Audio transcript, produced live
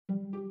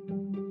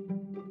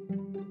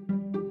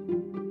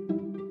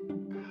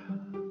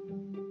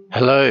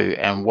Hello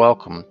and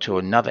welcome to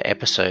another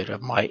episode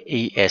of my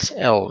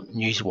ESL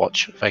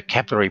Newswatch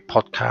vocabulary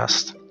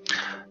podcast.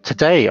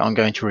 Today I'm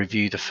going to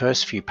review the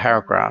first few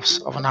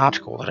paragraphs of an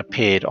article that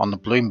appeared on the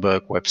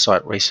Bloomberg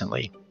website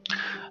recently.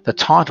 The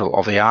title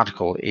of the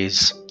article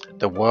is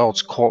 "The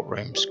World's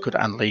Courtrooms Could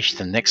Unleash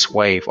the Next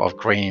Wave of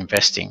Green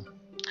Investing."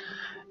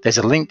 There's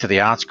a link to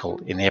the article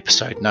in the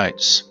episode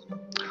notes.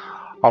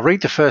 I'll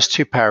read the first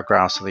two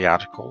paragraphs of the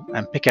article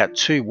and pick out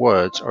two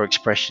words or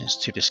expressions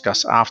to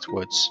discuss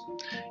afterwards.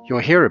 You'll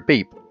hear a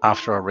beep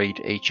after I read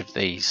each of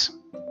these.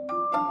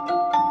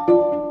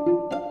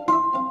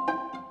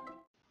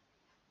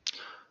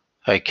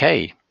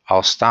 Okay,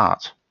 I'll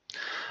start.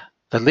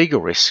 The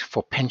legal risk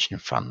for pension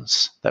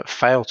funds that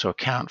fail to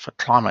account for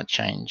climate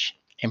change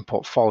in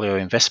portfolio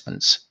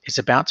investments is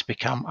about to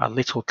become a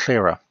little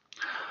clearer.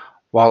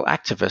 While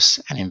activists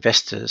and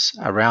investors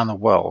around the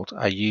world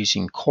are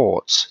using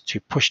courts to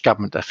push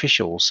government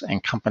officials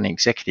and company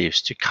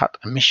executives to cut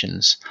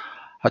emissions,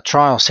 a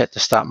trial set to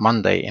start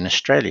Monday in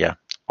Australia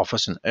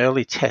offers an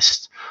early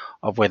test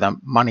of whether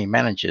money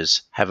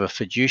managers have a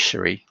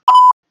fiduciary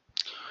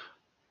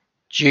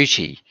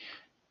duty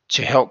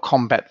to help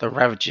combat the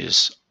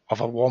ravages of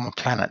a warmer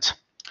planet.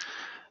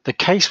 The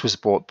case was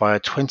brought by a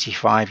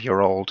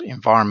 25-year-old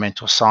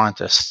environmental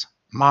scientist,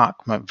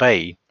 Mark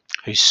McVeigh,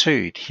 who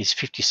sued his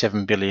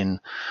 $57 billion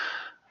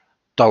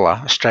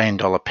Australian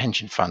dollar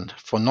pension fund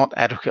for not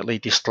adequately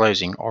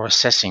disclosing or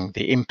assessing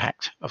the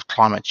impact of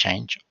climate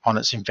change on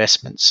its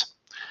investments.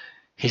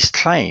 His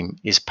claim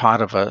is part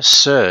of a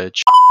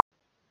surge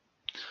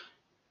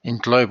in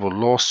global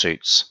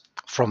lawsuits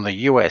from the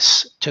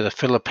US to the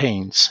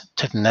Philippines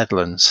to the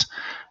Netherlands,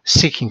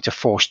 seeking to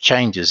force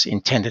changes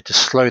intended to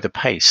slow the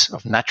pace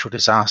of natural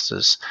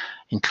disasters,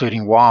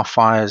 including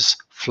wildfires,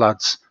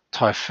 floods,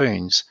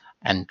 typhoons,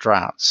 and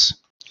droughts.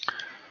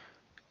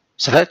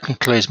 So that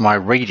concludes my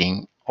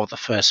reading of the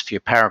first few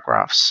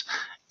paragraphs.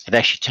 It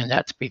actually turned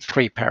out to be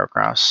 3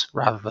 paragraphs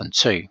rather than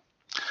 2.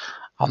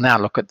 I'll now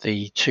look at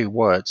the 2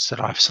 words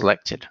that I've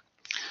selected.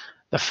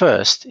 The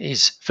first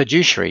is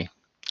fiduciary.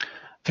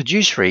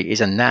 Fiduciary is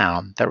a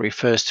noun that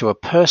refers to a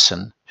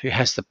person who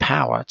has the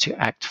power to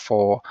act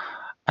for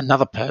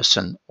another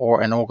person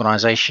or an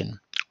organization.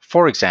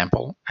 For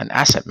example, an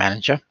asset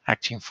manager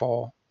acting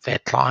for their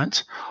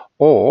client,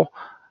 or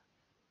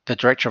the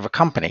director of a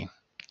company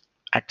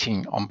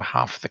acting on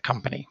behalf of the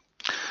company.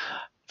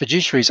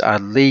 Fiduciaries are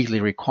legally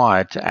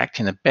required to act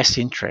in the best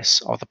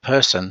interests of the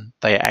person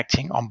they are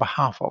acting on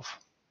behalf of.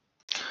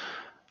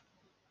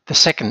 The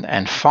second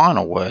and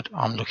final word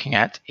I'm looking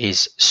at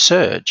is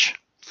surge.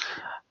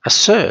 A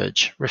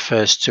surge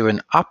refers to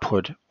an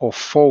upward or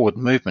forward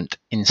movement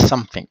in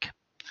something.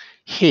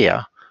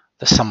 Here,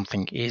 the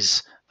something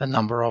is the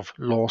number of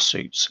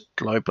lawsuits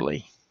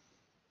globally.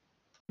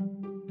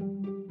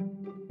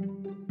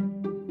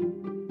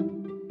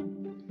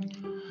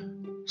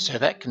 So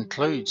that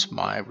concludes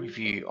my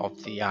review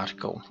of the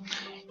article.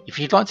 If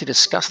you'd like to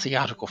discuss the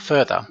article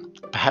further,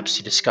 perhaps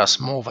to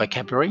discuss more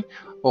vocabulary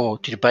or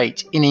to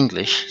debate in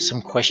English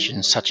some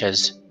questions such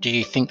as, do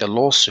you think the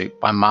lawsuit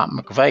by Mark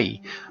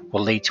McVeigh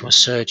will lead to a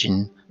surge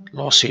in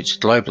lawsuits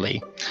globally?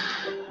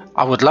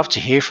 I would love to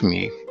hear from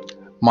you.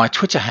 My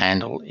Twitter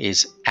handle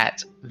is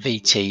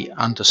 @VT_ESL.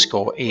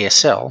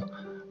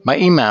 My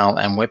email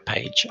and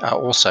webpage are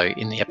also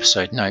in the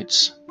episode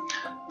notes.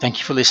 Thank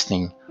you for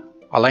listening.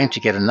 I'll aim to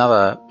get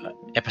another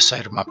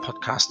episode of my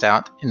podcast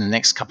out in the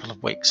next couple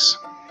of weeks.